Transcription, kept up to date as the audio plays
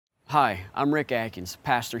Hi, I'm Rick Atkins,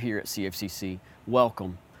 pastor here at CFCC.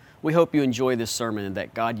 Welcome. We hope you enjoy this sermon and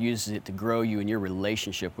that God uses it to grow you in your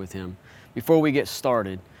relationship with Him. Before we get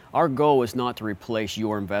started, our goal is not to replace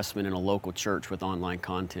your investment in a local church with online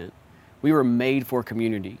content. We were made for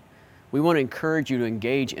community. We want to encourage you to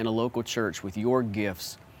engage in a local church with your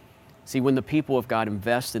gifts. See, when the people of God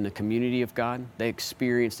invest in the community of God, they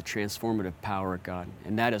experience the transformative power of God,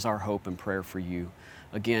 and that is our hope and prayer for you.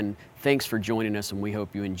 Again, thanks for joining us, and we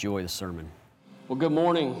hope you enjoy the sermon. Well, good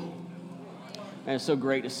morning. And it's so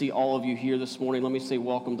great to see all of you here this morning. Let me say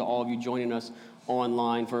welcome to all of you joining us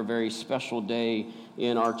online for a very special day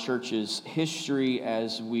in our church's history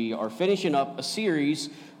as we are finishing up a series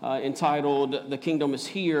entitled The Kingdom is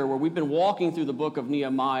Here, where we've been walking through the book of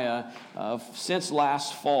Nehemiah since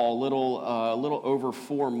last fall, a little over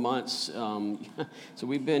 4 months. So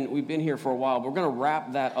we've been here for a while. But we're going to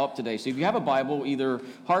wrap that up today. So if you have a Bible, either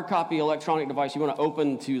hard copy, electronic device, you want to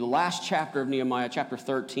open to the last chapter of Nehemiah, chapter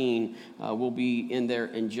 13. We'll be in there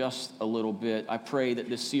in just a little bit. I pray that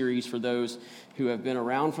this series, for those who have been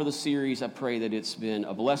around for the series, I pray that it's been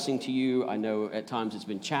a blessing to you. I know at times it's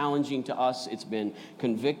been challenging to us. It's been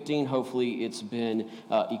convicting. Hopefully it's been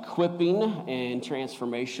equipping and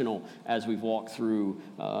transformational as we've walked through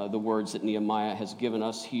the words that Nehemiah has given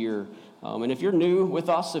us here. And if you're new with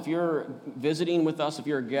us, if you're visiting with us, if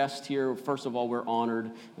you're a guest here, first of all, we're honored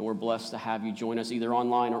and we're blessed to have you join us either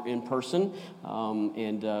online or in person.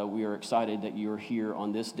 And we are excited that you're here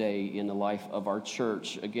on this day in the life of our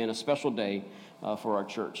church. Again, a special day for our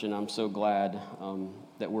church. And I'm so glad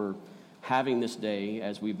that we're having this day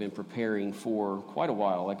as we've been preparing for quite a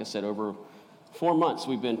while. Like I said, over 4 months,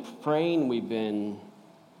 we've been praying, we've been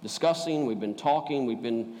discussing, we've been talking, we've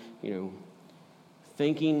been,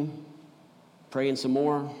 thinking, praying some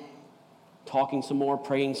more, talking some more,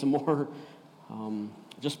 praying some more.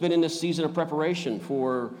 Just been in this season of preparation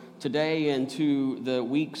for today and to the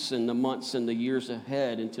weeks and the months and the years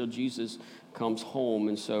ahead until Jesus comes home.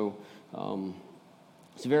 And so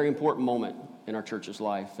it's a very important moment in our church's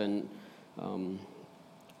life. And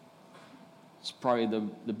it's probably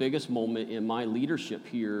the biggest moment in my leadership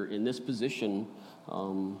here in this position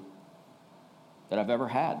that I've ever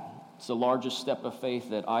had. It's the largest step of faith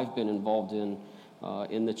that I've been involved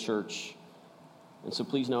in the church. And so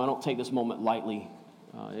please know, I don't take this moment lightly.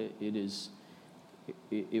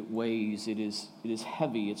 It weighs, it is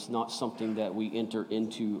heavy. It's not something that we enter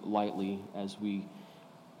into lightly as we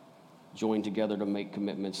join together to make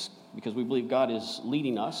commitments, because we believe God is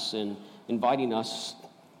leading us and inviting us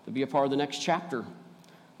to be a part of the next chapter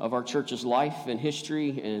of our church's life and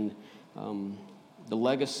history and the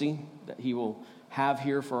legacy that He will have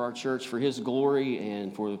here for our church, for His glory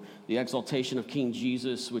and for the exaltation of King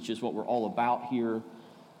Jesus, which is what we're all about here.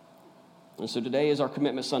 And so today is our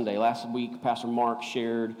Commitment Sunday. Last week, Pastor Mark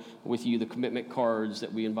shared with you the commitment cards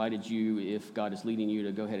that we invited you, if God is leading you,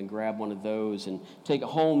 to go ahead and grab one of those and take it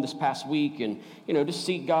home this past week and, just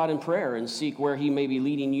seek God in prayer and seek where He may be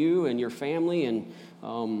leading you and your family and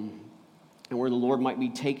where the Lord might be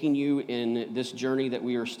taking you in this journey that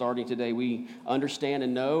we are starting today. We understand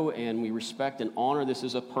and know and we respect and honor this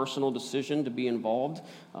is a personal decision to be involved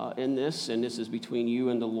in this, and this is between you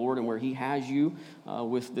and the Lord and where He has you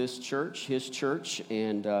with this church, His church,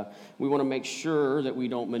 and we want to make sure that we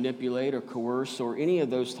don't manipulate or coerce or any of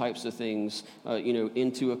those types of things,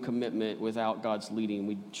 into a commitment without God's leading.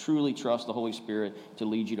 We truly trust the Holy Spirit to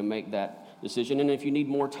lead you to make that decision, and if you need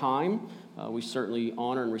more time, we certainly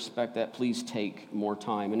honor and respect that. Please take more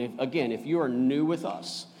time. And if you are new with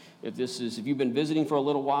us, if you've been visiting for a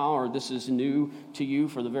little while, or this is new to you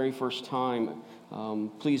for the very first time,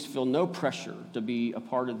 please feel no pressure to be a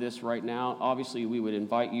part of this right now. Obviously, we would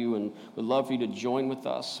invite you and would love for you to join with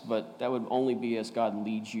us, but that would only be as God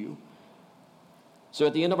leads you. So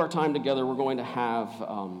at the end of our time together, we're going to have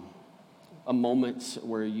a moment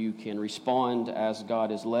where you can respond as God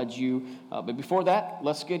has led you. But before that,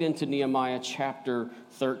 let's get into Nehemiah chapter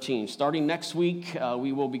 13. Starting next week,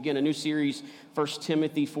 we will begin a new series, 1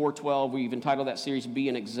 Timothy 4:12. We've entitled that series, Be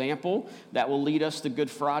an Example. That will lead us to Good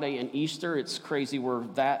Friday and Easter. It's crazy we're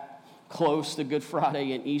that close to Good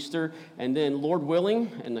Friday and Easter. And then, Lord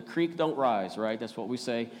willing, and the creek don't rise, right? That's what we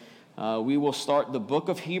say. We will start the book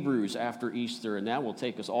of Hebrews after Easter, and that will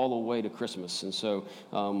take us all the way to Christmas. And so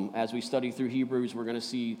as we study through Hebrews, we're going to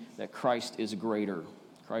see that Christ is greater.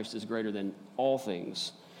 Christ is greater than all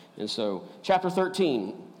things. And so chapter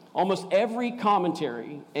 13, almost every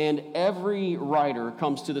commentary and every writer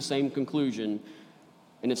comes to the same conclusion,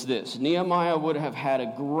 and it's this: Nehemiah would have had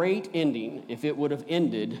a great ending if it would have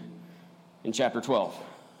ended in chapter 12.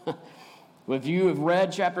 If you have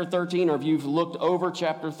read chapter 13 or if you've looked over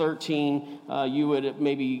chapter 13, you would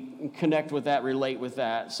maybe connect with that, relate with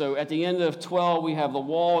that. So at the end of 12, we have the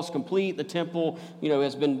wall is complete. The temple,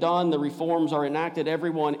 has been done. The reforms are enacted.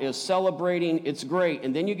 Everyone is celebrating. It's great.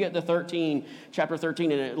 And then you get to chapter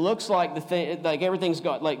 13, and it looks like everything's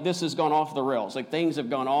gone, like this has gone off the rails. Like things have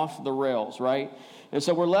gone off the rails, right? And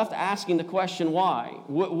so we're left asking the question, why?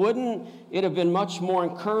 Wouldn't it have been much more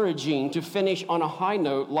encouraging to finish on a high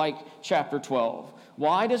note like chapter 12?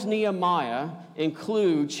 Why does Nehemiah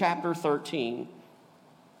include chapter 13?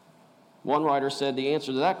 One writer said the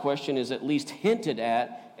answer to that question is at least hinted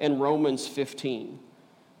at in Romans 15.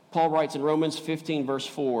 Paul writes in Romans 15, verse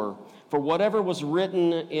 4, "For whatever was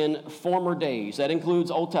written in former days," that includes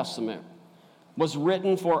Old Testament, "was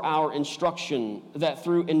written for our instruction, that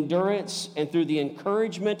through endurance and through the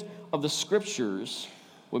encouragement of the Scriptures,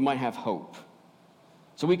 we might have hope."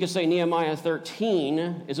 So we could say Nehemiah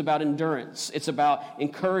 13 is about endurance. It's about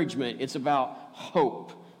encouragement. It's about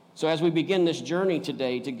hope. So as we begin this journey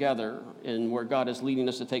today together, and where God is leading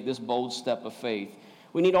us to take this bold step of faith,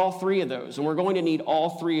 we need all three of those. And we're going to need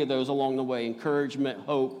all three of those along the way: encouragement,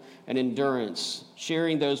 hope, and endurance.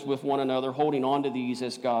 Sharing those with one another, holding on to these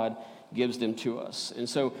as God gives them to us. And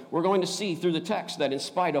so we're going to see through the text that in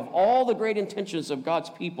spite of all the great intentions of God's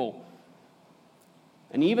people,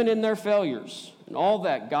 and even in their failures and all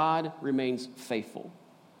that, God remains faithful.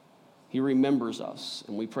 He remembers us,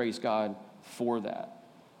 and we praise God for that.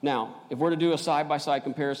 Now, if we're to do a side-by-side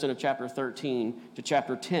comparison of chapter 13 to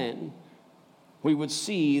chapter 10, we would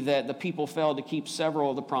see that the people failed to keep several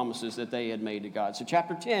of the promises that they had made to God. So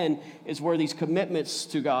chapter 10 is where these commitments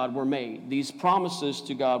to God were made. These promises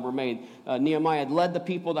to God were made. Nehemiah had led the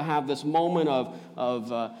people to have this moment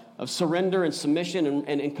of surrender and submission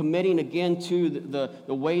and committing again to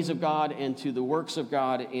the ways of God and to the works of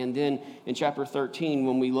God. And then in chapter 13,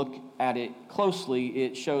 when we look at it closely,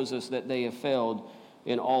 it shows us that they have failed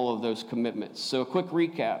in all of those commitments. So a quick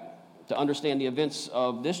recap. To understand the events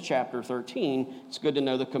of this chapter 13, it's good to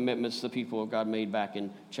know the commitments the people of God made back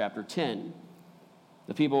in chapter 10.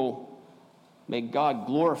 The people made God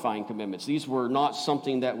glorifying commitments. These were not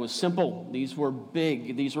something that was simple. These were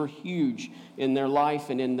big. These were huge in their life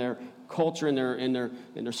and in their culture, in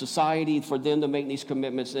their society, for them to make these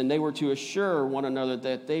commitments. And they were to assure one another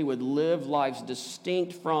that they would live lives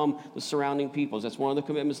distinct from the surrounding peoples. That's one of the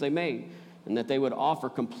commitments they made. And that they would offer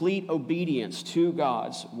complete obedience to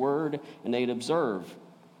God's word, and they'd observe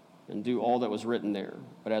and do all that was written there.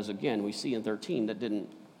 But as again, we see in 13, that didn't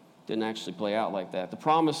actually play out like that. The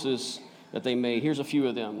promises that they made, here's a few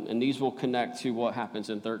of them, and these will connect to what happens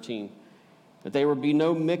in 13. That there would be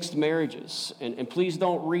no mixed marriages. And please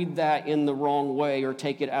don't read that in the wrong way or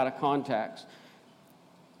take it out of context.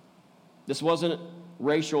 This wasn't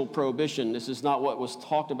racial prohibition. This is not what was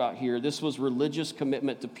talked about here. This was religious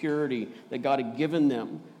commitment to purity that God had given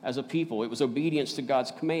them as a people. It was obedience to God's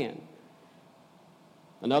command.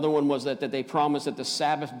 Another one was that they promised that the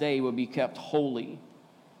Sabbath day would be kept holy.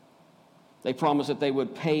 They promised that they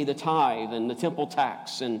would pay the tithe and the temple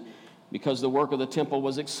tax, and because the work of the temple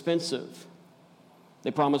was expensive. They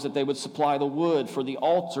promised that they would supply the wood for the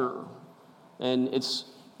altar, and it's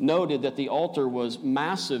noted that the altar was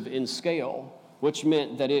massive in scale, which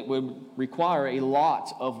meant that it would require a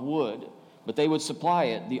lot of wood, but they would supply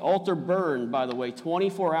it. The altar burned, by the way,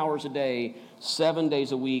 24 hours a day, 7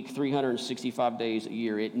 days a week, 365 days a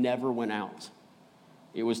year. It never went out.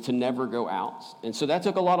 It was to never go out. And so that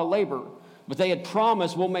took a lot of labor. But they had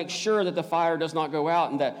promised, we'll make sure that the fire does not go out,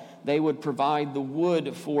 and that they would provide the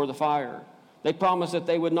wood for the fire. They promised that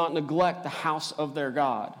they would not neglect the house of their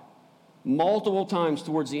God. Multiple times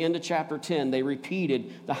towards the end of chapter 10, they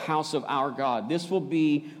repeated the house of our God. This will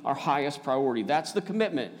be our highest priority. That's the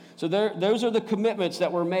commitment. So those are the commitments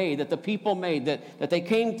that were made, that the people made, that they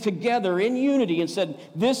came together in unity and said,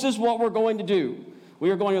 this is what we're going to do.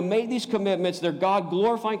 We are going to make these commitments. They're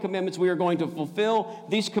God-glorifying commitments. We are going to fulfill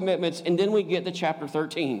these commitments. And then we get to chapter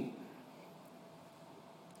 13.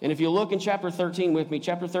 And if you look in chapter 13 with me,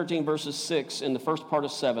 chapter 13, verses 6 and the first part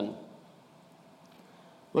of 7.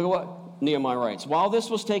 Look at what Nehemiah writes. While this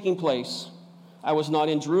was taking place, I was not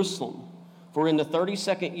in Jerusalem, for in the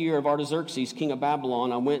 32nd year of Artaxerxes, king of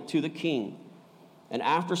Babylon, I went to the king. And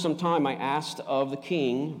after some time I asked of the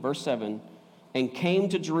king, verse 7, and came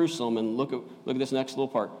to Jerusalem. And look at this next little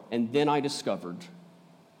part. And then I discovered.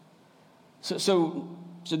 So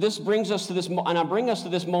this brings us to this, and I bring us to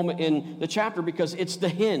this moment in the chapter because it's the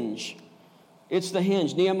hinge. It's the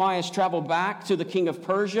hinge. Nehemiah has traveled back to the king of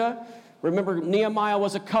Persia. Remember, Nehemiah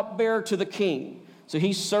was a cupbearer to the king. So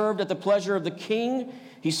he served at the pleasure of the king.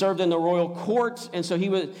 He served in the royal court, and so he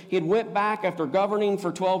had went back after governing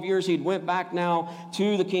for 12 years. He'd went back now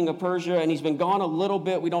to the king of Persia, and he's been gone a little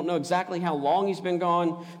bit. We don't know exactly how long he's been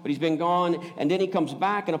gone, but he's been gone. And then he comes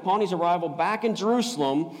back, and upon his arrival back in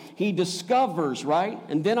Jerusalem, he discovers, right?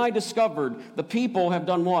 And then I discovered the people have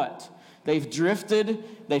done what? They've drifted,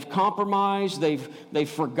 they've compromised, they've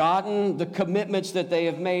forgotten the commitments that they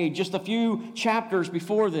have made just a few chapters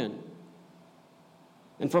before then.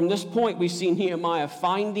 And from this point, we see Nehemiah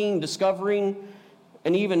finding, discovering,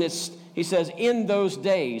 and even he says, in those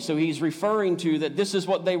days. So he's referring to that this is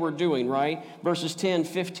what they were doing, right? Verses 10,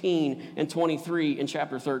 15, and 23 in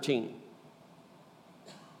chapter 13.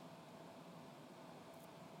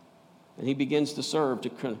 And he begins to serve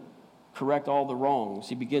to correct all the wrongs.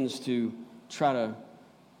 He begins to try to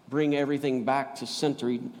bring everything back to center.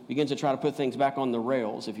 He begins to try to put things back on the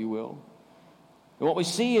rails, if you will. And what we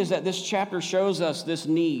see is that this chapter shows us this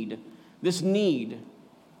need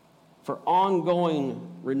for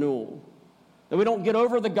ongoing renewal. That we don't get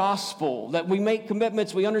over the gospel, that we make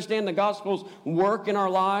commitments, we understand the gospel's work in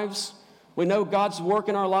our lives. We know God's work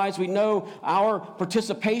in our lives. We know our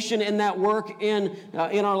participation in that work in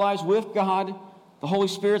our lives with God, the Holy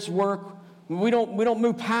Spirit's work. We don't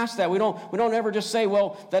move past that. We don't ever just say,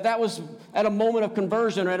 well, that was at a moment of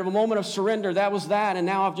conversion or at a moment of surrender. That was that, and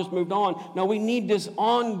now I've just moved on. No, we need this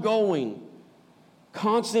ongoing,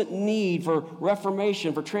 constant need for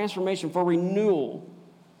reformation, for transformation, for renewal.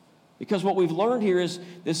 Because what we've learned here is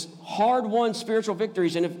this hard-won spiritual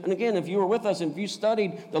victories. And again, if you were with us and if you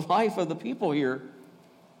studied the life of the people here,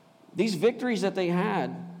 these victories that they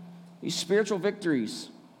had, these spiritual victories,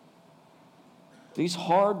 these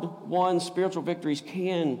hard-won spiritual victories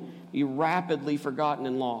can be rapidly forgotten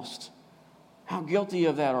and lost. How guilty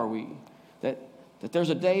of that are we? That there's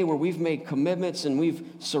a day where we've made commitments and we've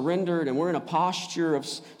surrendered and we're in a posture of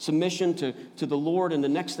submission to the Lord, and the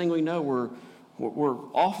next thing we know, we're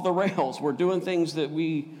off the rails. We're doing things that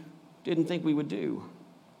we didn't think we would do.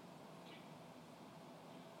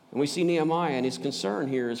 And we see Nehemiah, and his concern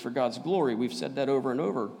here is for God's glory. We've said that over and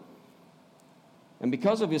over. And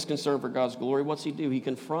because of his concern for God's glory, what's he do? He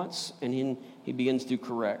confronts and he begins to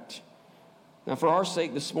correct. Now, for our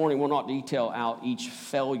sake this morning, we'll not detail out each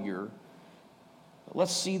failure. But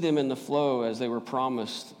let's see them in the flow as they were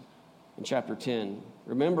promised in chapter 10.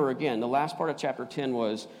 Remember, again, the last part of chapter 10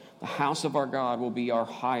 was the house of our God will be our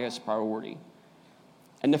highest priority.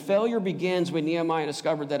 And the failure begins when Nehemiah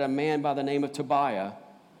discovered that a man by the name of Tobiah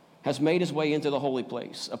has made his way into the holy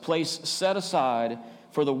place, a place set aside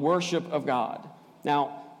for the worship of God.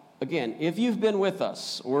 Now, again, if you've been with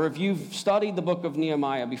us or if you've studied the book of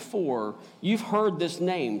Nehemiah before, you've heard this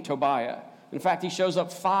name, Tobiah. In fact, he shows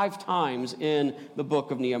up 5 times in the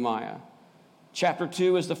book of Nehemiah. Chapter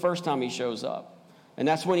 2 is the first time he shows up. And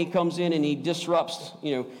that's when he comes in and he disrupts,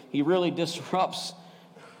 he really disrupts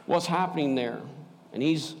what's happening there. And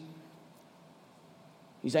he's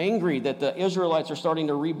angry that the Israelites are starting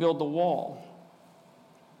to rebuild the wall.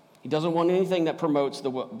 He doesn't want anything that promotes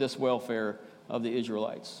this welfare of the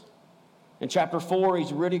Israelites. In chapter 4,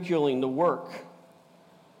 he's ridiculing the work.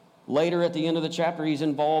 Later, at the end of the chapter, he's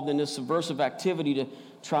involved in this subversive activity to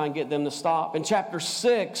try and get them to stop. In chapter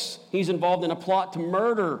 6, he's involved in a plot to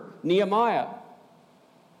murder Nehemiah,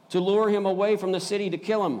 to lure him away from the city to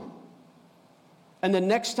kill him. And the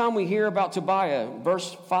next time we hear about Tobiah,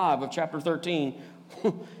 verse 5 of chapter 13,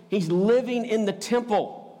 he's living in the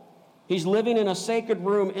temple. He's living in a sacred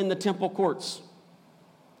room in the temple courts.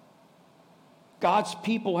 God's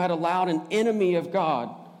people had allowed an enemy of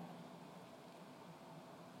God,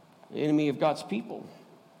 an enemy of God's people,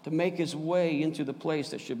 to make his way into the place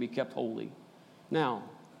that should be kept holy. Now,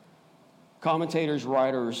 commentators,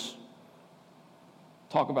 writers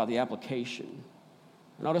talk about the application.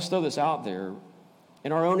 And I'll just throw this out there.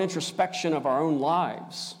 In our own introspection of our own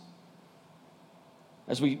lives,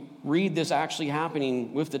 as we read this actually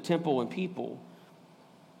happening with the temple and people,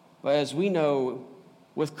 but as we know,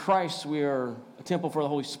 with Christ, we are a temple for the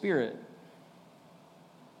Holy Spirit.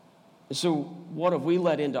 And so what have we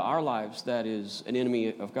let into our lives that is an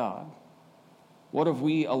enemy of God? What have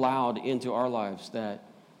we allowed into our lives that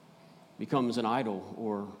becomes an idol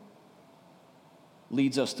or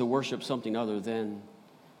leads us to worship something other than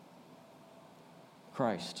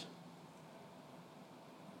Christ?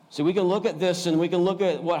 So we can look at this and we can look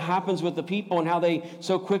at what happens with the people and how they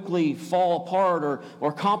so quickly fall apart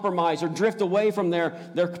or compromise or drift away from their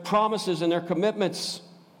promises and their commitments.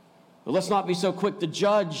 But let's not be so quick to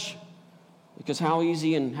judge, because how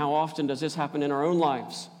easy and how often does this happen in our own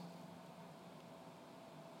lives?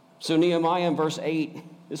 So Nehemiah in verse 8,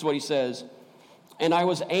 this is what he says. And I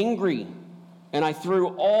was angry and I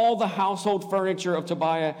threw all the household furniture of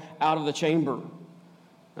Tobiah out of the chamber.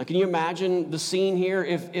 Now, can you imagine the scene here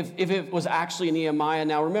if it was actually Nehemiah?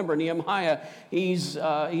 Now, remember, Nehemiah, he's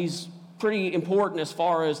pretty important as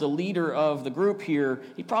far as the leader of the group here.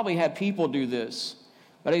 He probably had people do this.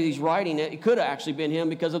 But as he's writing it, it could have actually been him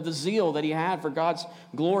because of the zeal that he had for God's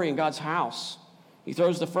glory and God's house. He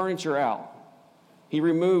throws the furniture out. He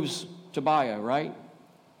removes Tobiah, right?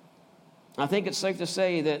 I think it's safe to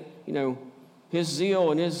say that, his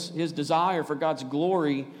zeal and his desire for God's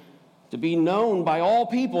glory to be known by all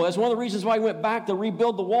people, that's one of the reasons why he went back to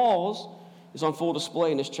rebuild the walls, is on full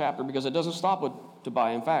display in this chapter, because it doesn't stop with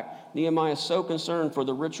Tobiah. In fact, Nehemiah is so concerned for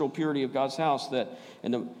the ritual purity of God's house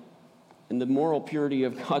and the moral purity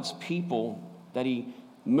of God's people that he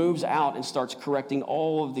moves out and starts correcting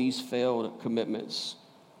all of these failed commitments.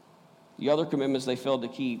 The other commitments they failed to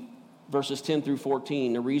keep, verses 10 through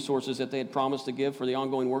 14, the resources that they had promised to give for the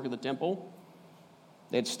ongoing work of the temple,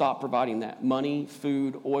 they had stopped providing that. Money,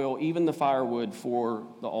 food, oil, even the firewood for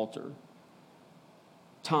the altar.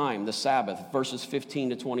 Time, the Sabbath, verses 15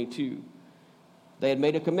 to 22. They had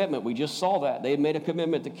made a commitment. We just saw that. They had made a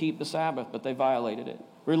commitment to keep the Sabbath, but they violated it.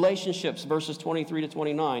 Relationships, verses 23 to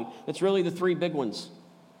 29. It's really the three big ones.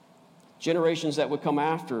 Generations that would come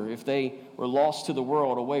after, if they were lost to the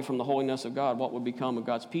world, away from the holiness of God, what would become of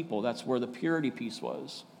God's people? That's where the purity piece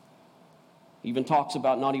was. He even talks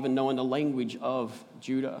about not even knowing the language of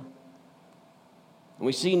Judah. And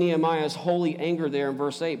we see Nehemiah's holy anger there in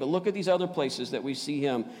verse 8. But look at these other places that we see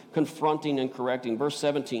him confronting and correcting. Verse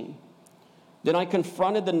 17. Then I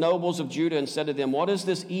confronted the nobles of Judah and said to them, what is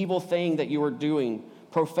this evil thing that you are doing,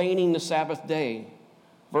 profaning the Sabbath day?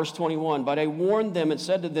 Verse 21, but I warned them and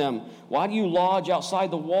said to them, why do you lodge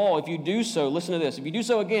outside the wall? If you do so, listen to this, if you do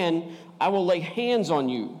so again, I will lay hands on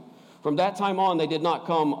you. From that time on, they did not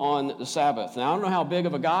come on the Sabbath. Now, I don't know how big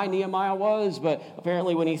of a guy Nehemiah was, but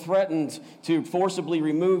apparently when he threatened to forcibly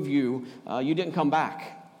remove you, you didn't come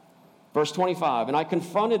back. Verse 25, and I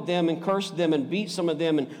confronted them and cursed them and beat some of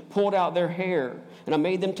them and pulled out their hair. And I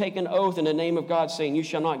made them take an oath in the name of God, saying, you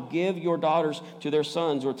shall not give your daughters to their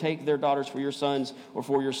sons or take their daughters for your sons or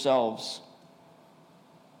for yourselves.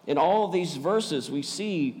 In all of these verses, we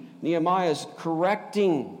see Nehemiah's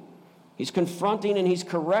correcting. He's confronting and he's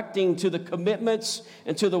correcting to the commitments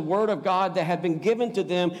and to the word of God that had been given to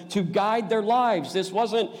them to guide their lives. This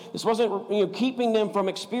wasn't keeping them from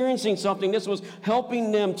experiencing something. This was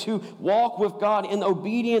helping them to walk with God in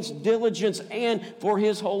obedience, diligence, and for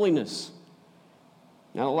his holiness.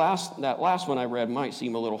 Now, that last one I read might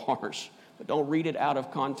seem a little harsh, but don't read it out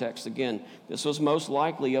of context. Again, this was most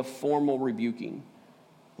likely a formal rebuking.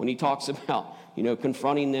 When he talks about,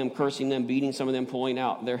 confronting them, cursing them, beating some of them, pulling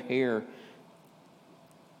out their hair,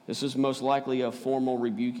 this is most likely a formal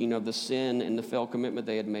rebuking of the sin and the failed commitment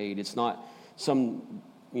they had made. It's not some,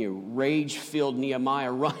 rage-filled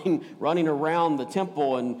Nehemiah running around the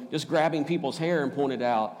temple and just grabbing people's hair and pulling it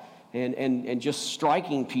out and just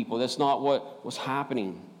striking people. That's not what was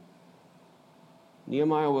happening.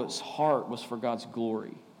 Nehemiah's heart was for God's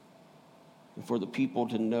glory and for the people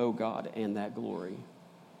to know God and that glory.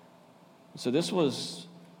 So this was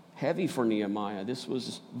heavy for Nehemiah. This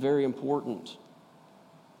was very important.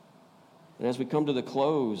 And as we come to the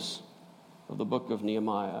close of the book of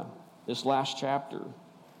Nehemiah, this last chapter,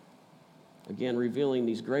 again, revealing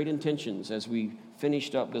these great intentions as we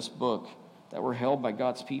finished up this book that were held by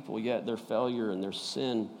God's people, yet their failure and their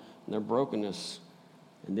sin and their brokenness,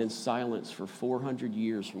 and then silence for 400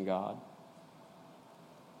 years from God.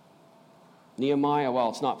 Nehemiah, while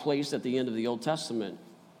it's not placed at the end of the Old Testament,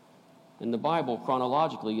 in the Bible,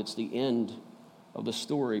 chronologically, it's the end of the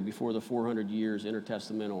story before the 400 years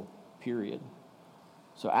intertestamental period.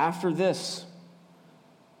 So after this,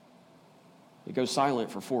 it goes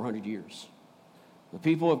silent for 400 years. The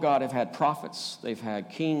people of God have had prophets, they've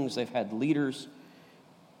had kings, they've had leaders,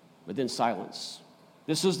 but then silence.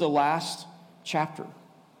 This is the last chapter.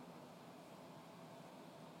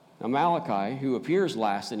 Now Malachi, who appears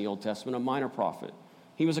last in the Old Testament, a minor prophet,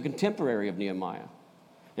 he was a contemporary of Nehemiah.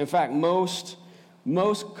 In fact, most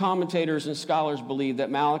commentators and scholars believe that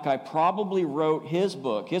Malachi probably wrote his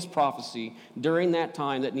book, his prophecy, during that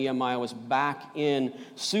time that Nehemiah was back in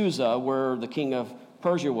Susa, where the king of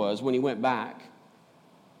Persia was when he went back,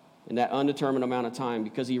 in that undetermined amount of time,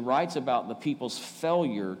 because he writes about the people's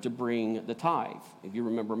failure to bring the tithe, if you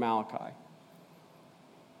remember Malachi.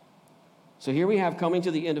 So here we have, coming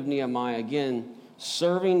to the end of Nehemiah, again,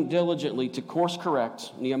 serving diligently to course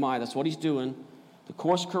correct Nehemiah. That's what he's doing. To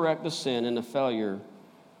course correct the sin and the failure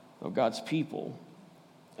of God's people.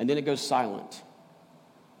 And then it goes silent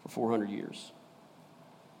for 400 years.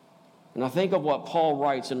 And I think of what Paul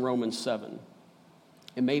writes in Romans 7.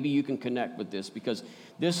 And maybe you can connect with this, because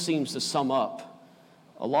this seems to sum up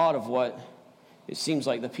a lot of what it seems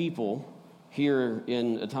like the people here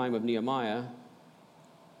in the time of Nehemiah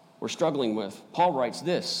were struggling with. Paul writes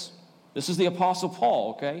this. This is the Apostle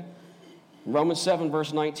Paul, okay? Romans 7,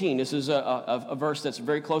 verse 19. This is a verse that's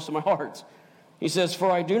very close to my heart. He says,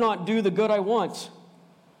 "For I do not do the good I want,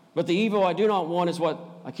 but the evil I do not want is what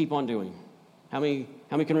I keep on doing." How many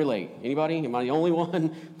can relate? Anybody? Am I the only one?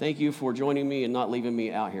 Thank you for joining me and not leaving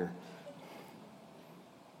me out here.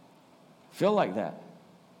 Feel like that.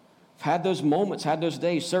 I've had those moments, had those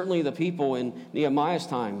days. Certainly the people in Nehemiah's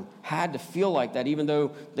time had to feel like that, even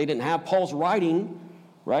though they didn't have Paul's writing,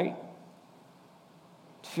 right?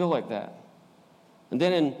 To feel like that. And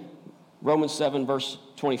then in Romans 7, verse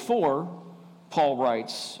 24, Paul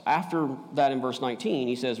writes, after that in verse 19,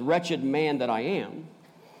 he says, "Wretched man that I am,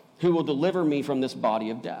 who will deliver me from this body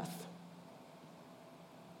of death?"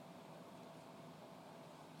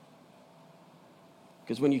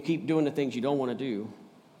 Because when you keep doing the things you don't want to do,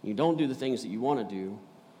 you don't do the things that you want to do,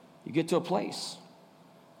 you get to a place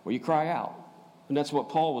where you cry out. And that's what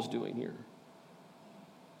Paul was doing here.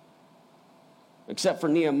 Except for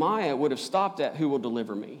Nehemiah, it would have stopped at "who will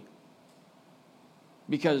deliver me?"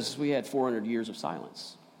 because we had 400 years of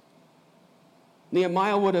silence.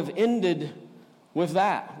 Nehemiah would have ended with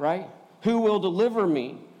that, right? Who will deliver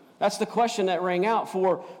me? That's the question that rang out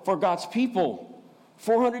for God's people.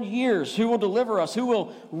 400 years. Who will deliver us? Who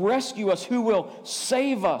will rescue us? Who will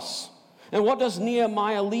save us? And what does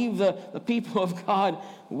Nehemiah leave the people of God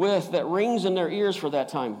with that rings in their ears for that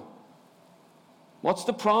time? What's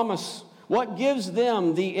the promise? What gives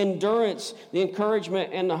them the endurance, the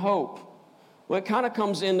encouragement, and the hope? Well, it kind of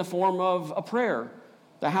comes in the form of a prayer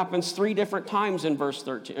that happens 3 different times in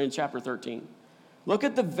chapter 13. Look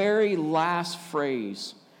at the very last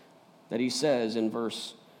phrase that he says in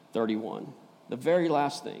verse 31. The very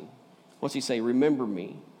last thing. What's he say? "Remember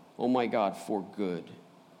me, oh my God, for good."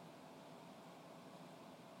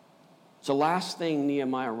 It's the last thing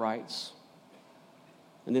Nehemiah writes.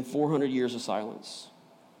 And then 400 years of silence.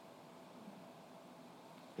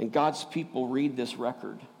 And God's people read this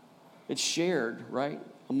record. It's shared, right,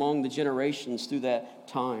 among the generations through that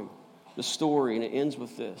time. The story, and it ends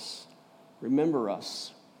with this. Remember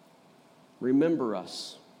us. Remember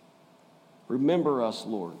us. Remember us,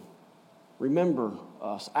 Lord. Remember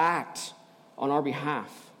us. Act on our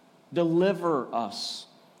behalf. Deliver us.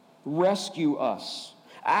 Rescue us.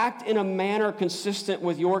 Act in a manner consistent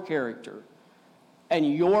with your character and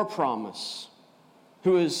your promise,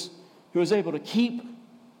 who is able to keep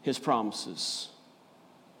his promises.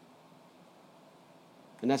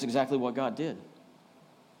 And that's exactly what God did.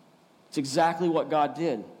 It's exactly what God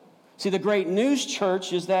did. See, the great news,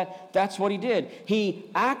 church, is that that's what he did. He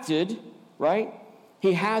acted, right?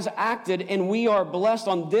 He has acted, and we are blessed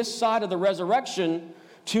on this side of the resurrection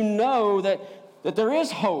to know that there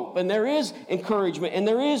is hope, and there is encouragement, and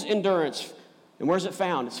there is endurance. And where's it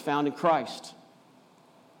found? It's found in Christ.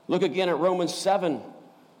 Look again at Romans 7.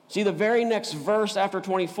 See, the very next verse after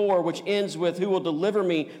 24, which ends with "who will deliver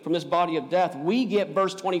me from this body of death," we get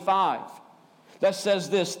verse 25. That says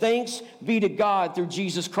this: "Thanks be to God through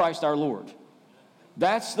Jesus Christ our Lord."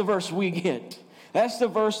 That's the verse we get. That's the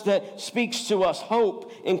verse that speaks to us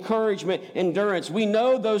hope, encouragement, endurance. We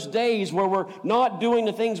know those days where we're not doing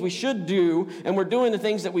the things we should do and we're doing the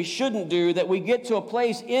things that we shouldn't do, that we get to a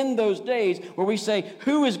place in those days where we say,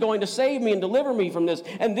 "Who is going to save me and deliver me from this?"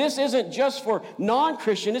 And this isn't just for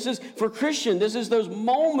non-Christian. This is for Christian. This is those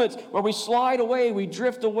moments where we slide away, we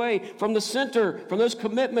drift away from the center, from those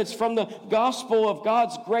commitments, from the gospel of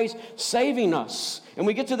God's grace saving us. And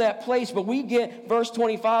we get to that place, but we get verse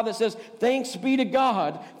 25 that says, "Thanks be to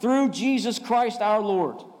God through Jesus Christ our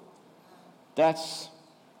Lord." That's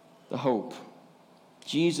the hope.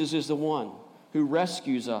 Jesus is the one who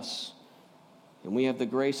rescues us. And we have the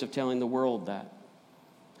grace of telling the world that.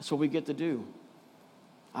 That's what we get to do.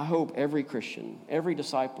 I hope every Christian, every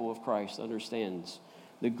disciple of Christ understands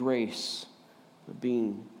the grace of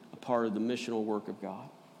being a part of the missional work of God.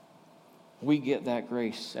 We get that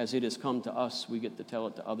grace. As it has come to us, we get to tell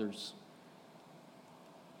it to others.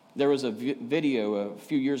 There was a video a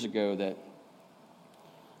few years ago that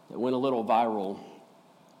went a little viral.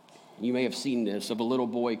 You may have seen this, of a little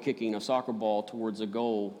boy kicking a soccer ball towards a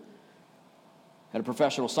goal at a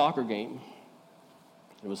professional soccer game.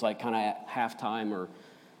 It was like kind of at halftime or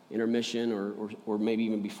intermission or maybe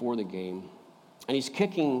even before the game. And he's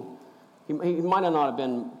kicking. He might not have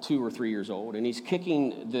been 2 or 3 years old, and he's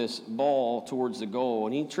kicking this ball towards the goal,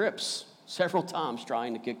 and he trips several times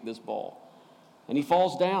trying to kick this ball. And he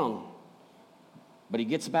falls down, but he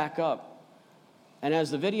gets back up, And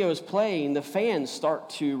as the video is playing, the fans start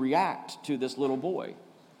to react to this little boy.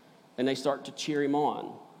 And they start to cheer him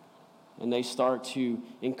on. And they start to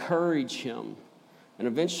encourage him. And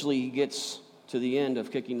eventually he gets to the end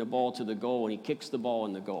of kicking the ball to the goal, and he kicks the ball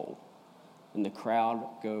in the goal. And the crowd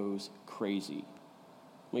goes crazy.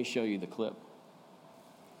 Let me show you the clip.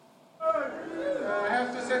 I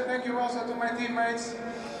have to say thank you also to my teammates.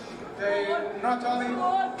 They, not only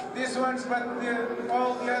these ones, but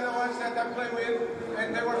all the other ones that I play with,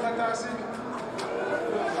 and they were fantastic.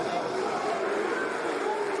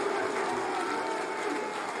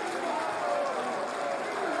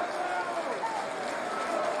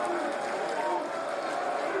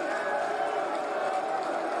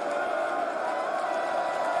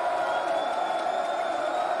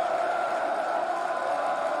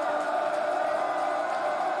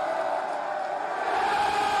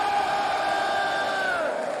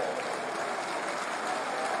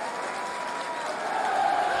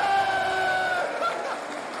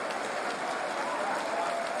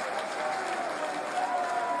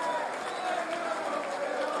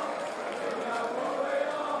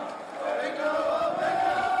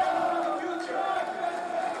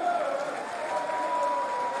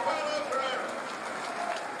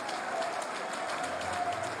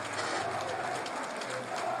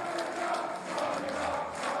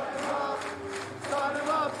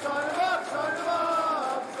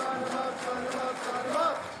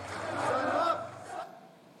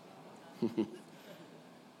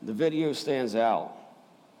 The video stands out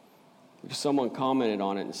because someone commented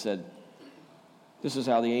on it and said, this is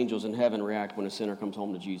how the angels in heaven react when a sinner comes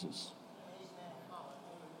home to Jesus.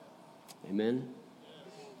 Amen?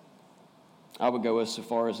 I would go as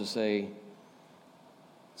far as to say,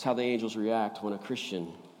 it's how the angels react when a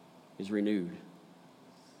Christian is renewed,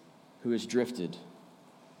 who has drifted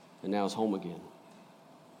and now is home again.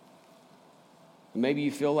 And maybe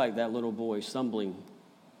you feel like that little boy stumbling,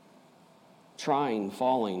 trying,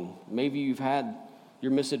 falling. Maybe you've had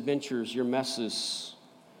your misadventures, your messes,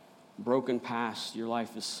 broken past your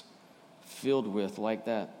life is filled with like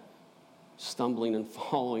that, stumbling and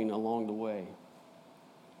falling along the way.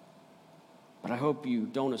 But I hope you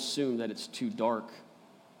don't assume that it's too dark,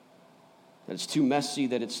 that it's too messy,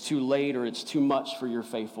 that it's too late, or it's too much for your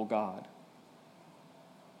faithful God.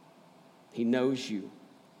 He knows you.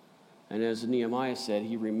 And as Nehemiah said,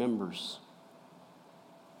 he remembers.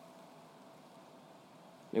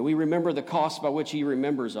 May we remember the cost by which he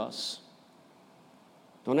remembers us.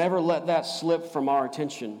 Don't ever let that slip from our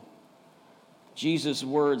attention. Jesus'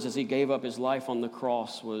 words as he gave up his life on the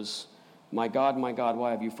cross was, my God,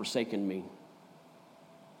 why have you forsaken me?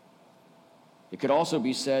 It could also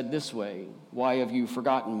be said this way, why have you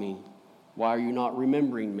forgotten me? Why are you not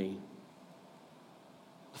remembering me?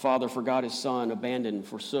 The Father forgot his Son, abandoned,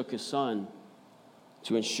 forsook his Son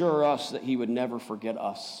to ensure us that he would never forget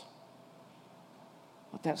us.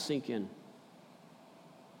 Let that sink in.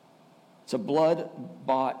 It's a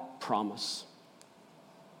blood-bought promise.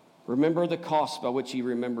 Remember the cost by which he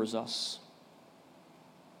remembers us.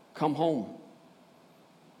 Come home.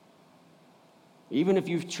 Even if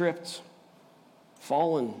you've tripped,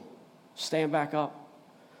 fallen, stand back up.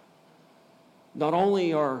 Not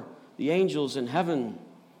only are the angels in heaven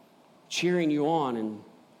cheering you on and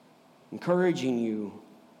encouraging you,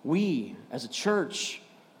 we as a church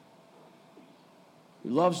who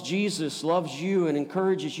loves Jesus, loves you, and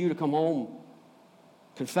encourages you to come home.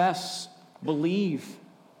 Confess, believe,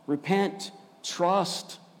 repent,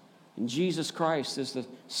 trust in Jesus Christ as the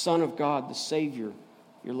Son of God, the Savior of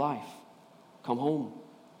your life. Come home.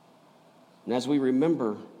 And as we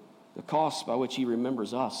remember the cost by which he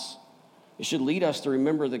remembers us, it should lead us to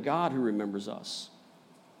remember the God who remembers us.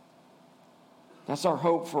 That's our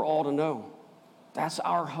hope for all to know. That's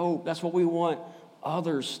our hope. That's what we want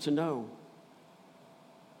others to know.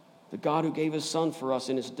 The God who gave his Son for us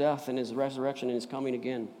in his death and his resurrection and his coming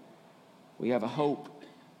again. We have a hope.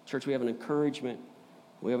 Church, we have an encouragement.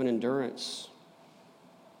 We have an endurance.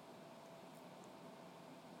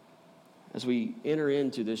 As we enter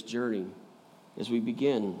into this journey, as we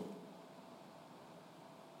begin,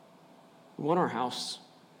 we want our house,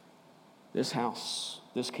 this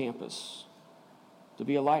campus, to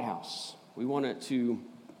be a lighthouse. We want it to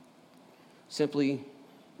simply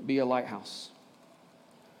be a lighthouse.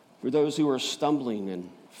 For those who are stumbling and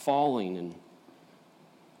falling and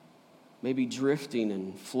maybe drifting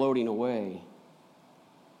and floating away.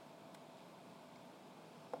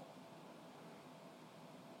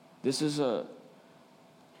 This is a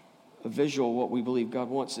visual of what we believe God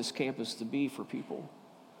wants this campus to be for people.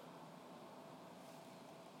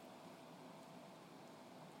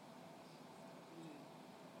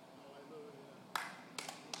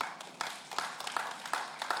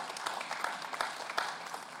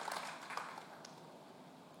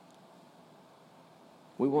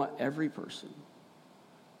 We want every person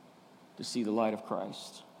to see the light of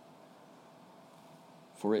Christ,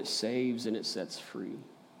 for it saves and it sets free.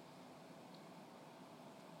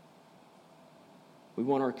 We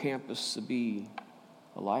want our campus to be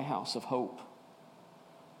a lighthouse of hope,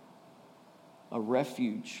 a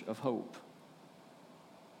refuge of hope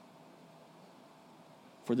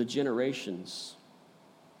for the generations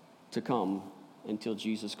to come until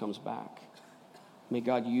Jesus comes back. May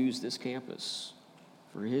God use this campus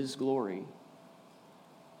for His glory,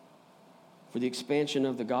 for the expansion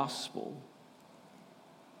of the gospel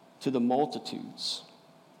to the multitudes,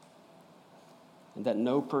 and that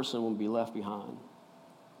no person will be left behind.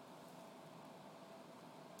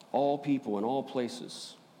 All people in all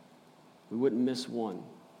places, we wouldn't miss one.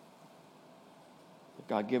 But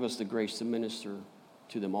God, give us the grace to minister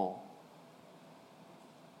to them all.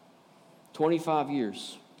 25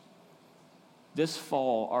 years. This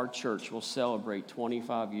fall, our church will celebrate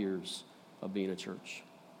 25 years of being a church.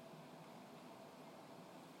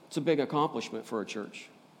 It's a big accomplishment for a church.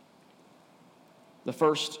 The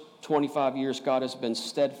first 25 years, God has been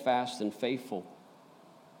steadfast and faithful.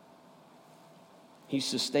 He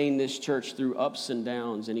sustained this church through ups and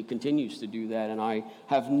downs, and He continues to do that. And I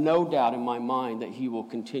have no doubt in my mind that He will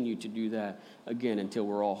continue to do that again until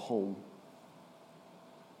we're all home.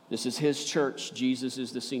 This is His church. Jesus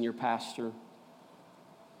is the senior pastor.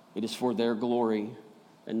 It is for their glory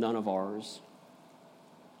and none of ours.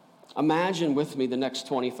 Imagine with me the next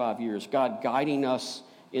 25 years, God guiding us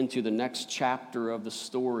into the next chapter of the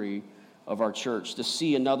story of our church, to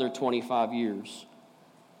see another 25 years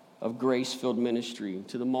of grace-filled ministry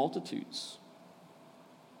to the multitudes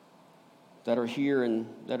that are here and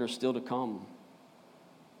that are still to come.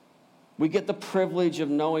 We get the privilege of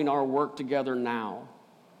knowing our work together now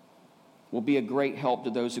will be a great help to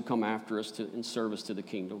those who come after us in service to the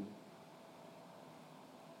kingdom.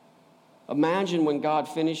 Imagine when God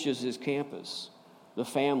finishes His campus, the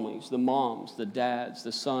families, the moms, the dads,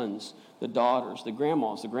 the sons, the daughters, the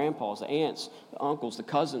grandmas, the grandpas, the aunts, the uncles, the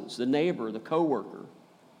cousins, the neighbor, the coworker.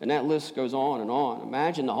 And that list goes on and on.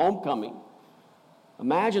 Imagine the homecoming.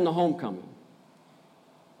 Imagine the homecoming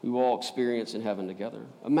we will all experience in heaven together.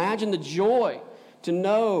 Imagine the joy to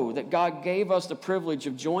know that God gave us the privilege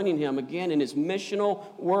of joining Him again in His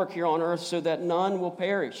missional work here on earth so that none will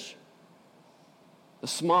perish. The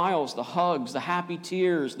smiles, the hugs, the happy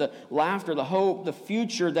tears, the laughter, the hope, the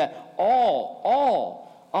future that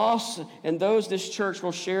all us and those this church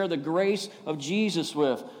will share the grace of Jesus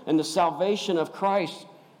with and the salvation of Christ.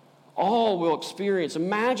 All will experience.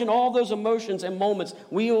 Imagine all those emotions and moments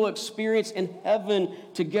we will experience in heaven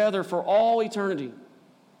together for all eternity.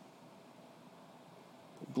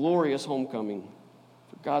 A glorious homecoming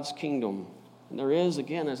for God's kingdom. And there is,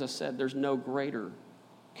 again, as I said, there's no greater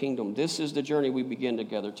kingdom. This is the journey we begin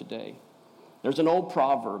together today. There's an old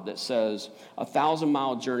proverb that says,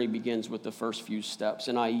 1,000-mile journey begins with the first few steps.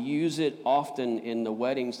 And I use it often in the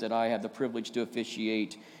weddings that I have the privilege to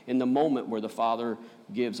officiate in the moment where the father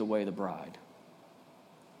gives away the bride.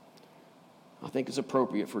 I think it's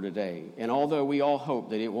appropriate for today. And although we all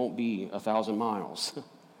hope that it won't be 1,000 miles,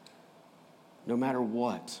 no matter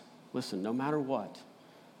what, listen, no matter what,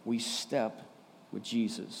 we step with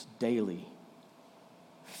Jesus daily,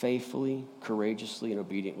 faithfully, courageously, and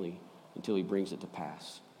obediently until He brings it to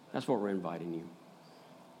pass. That's what we're inviting you.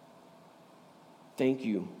 Thank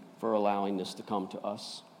you for allowing this to come to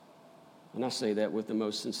us. And I say that with the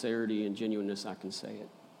most sincerity and genuineness I can say it.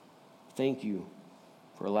 Thank you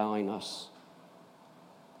for allowing us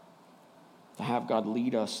to have God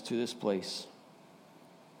lead us to this place.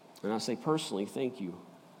 And I say personally, thank you,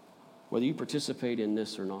 whether you participate in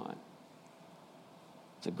this or not.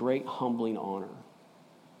 It's a great humbling honor.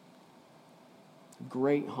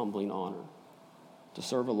 Great humbling honor to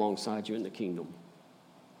serve alongside you in the kingdom.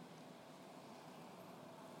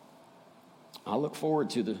 I look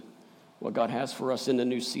forward to what God has for us in the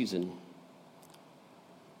new season.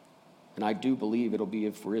 And I do believe it'll be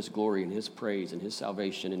for His glory and His praise and His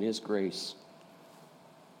salvation and His grace.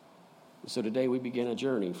 And so today we begin a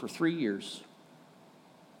journey for 3 years,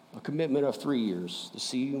 a commitment of 3 years to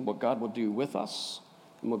see what God will do with us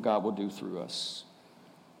and what God will do through us.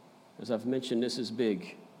 As I've mentioned, this is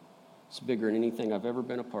big. It's bigger than anything I've ever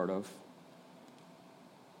been a part of,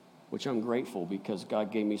 which I'm grateful because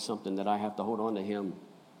God gave me something that I have to hold on to Him.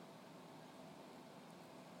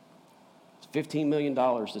 It's $15 million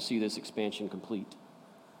to see this expansion complete.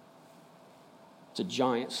 It's a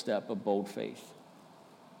giant step of bold faith.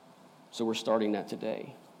 So we're starting that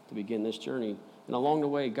today to begin this journey. And along the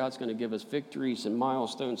way, God's going to give us victories and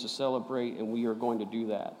milestones to celebrate, and we are going to do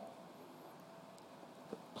that.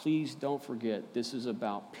 please don't forget, this is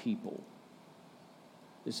about people.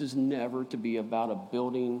 This is never to be about a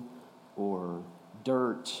building or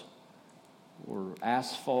dirt or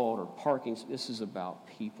asphalt or parking. This is about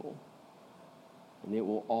people. And it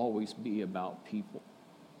will always be about people.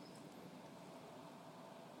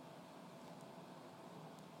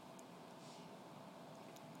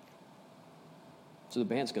 So the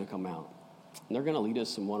band's going to come out. And they're going to lead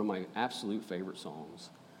us in one of my absolute favorite songs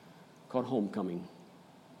called Homecoming.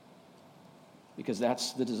 Because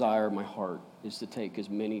that's the desire of my heart, is to take as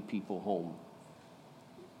many people home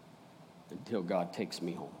until God takes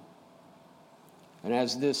me home. And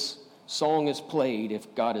as this song is played,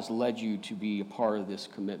 if God has led you to be a part of this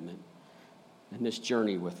commitment and this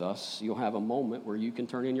journey with us, you'll have a moment where you can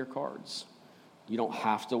turn in your cards. You don't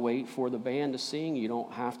have to wait for the band to sing. You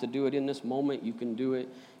don't have to do it in this moment. You can do it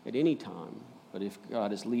at any time. But if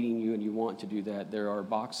God is leading you and you want to do that, there are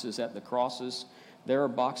boxes at the crosses. There are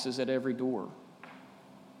boxes at every door.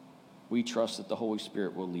 We trust that the Holy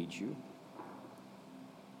Spirit will lead you.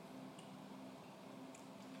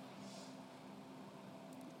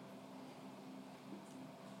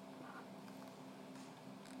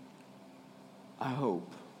 I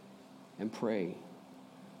hope and pray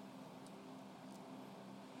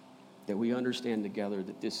that we understand together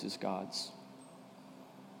that this is God's.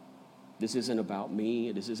 This isn't about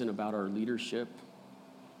me. This isn't about our leadership,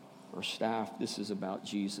 our staff. This is about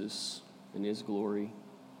Jesus and his glory.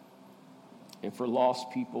 And for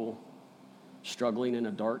lost people struggling in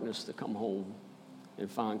a darkness to come home and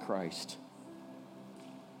find Christ.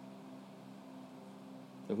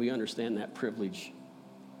 If we understand that privilege,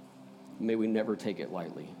 may we never take it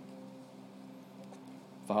lightly.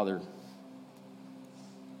 Father,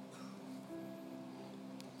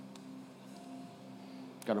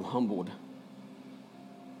 God, I'm humbled,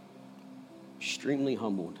 extremely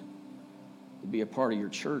humbled to be a part of your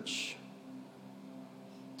church,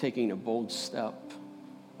 taking a bold step,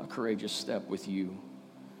 a courageous step with you,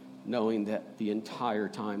 knowing that the entire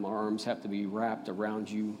time our arms have to be wrapped around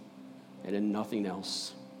you and in nothing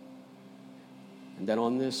else. And that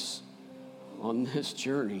on this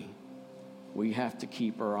journey, we have to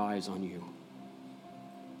keep our eyes on you.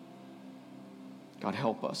 God,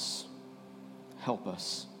 help us. Help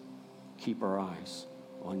us keep our eyes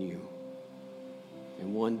on you.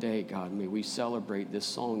 And one day, God, may we celebrate this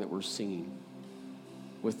song that we're singing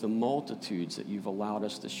with the multitudes that you've allowed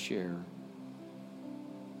us to share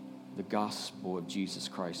the gospel of Jesus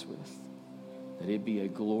Christ with. That it be a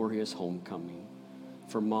glorious homecoming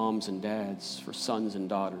for moms and dads, for sons and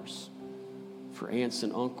daughters, for aunts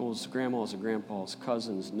and uncles, grandmas and grandpas,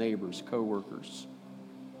 cousins, neighbors, co-workers,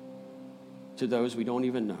 to those we don't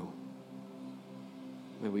even know.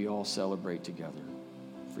 May we all celebrate together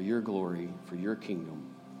for your glory, for your kingdom,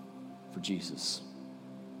 for Jesus.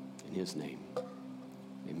 In his name,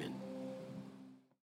 amen.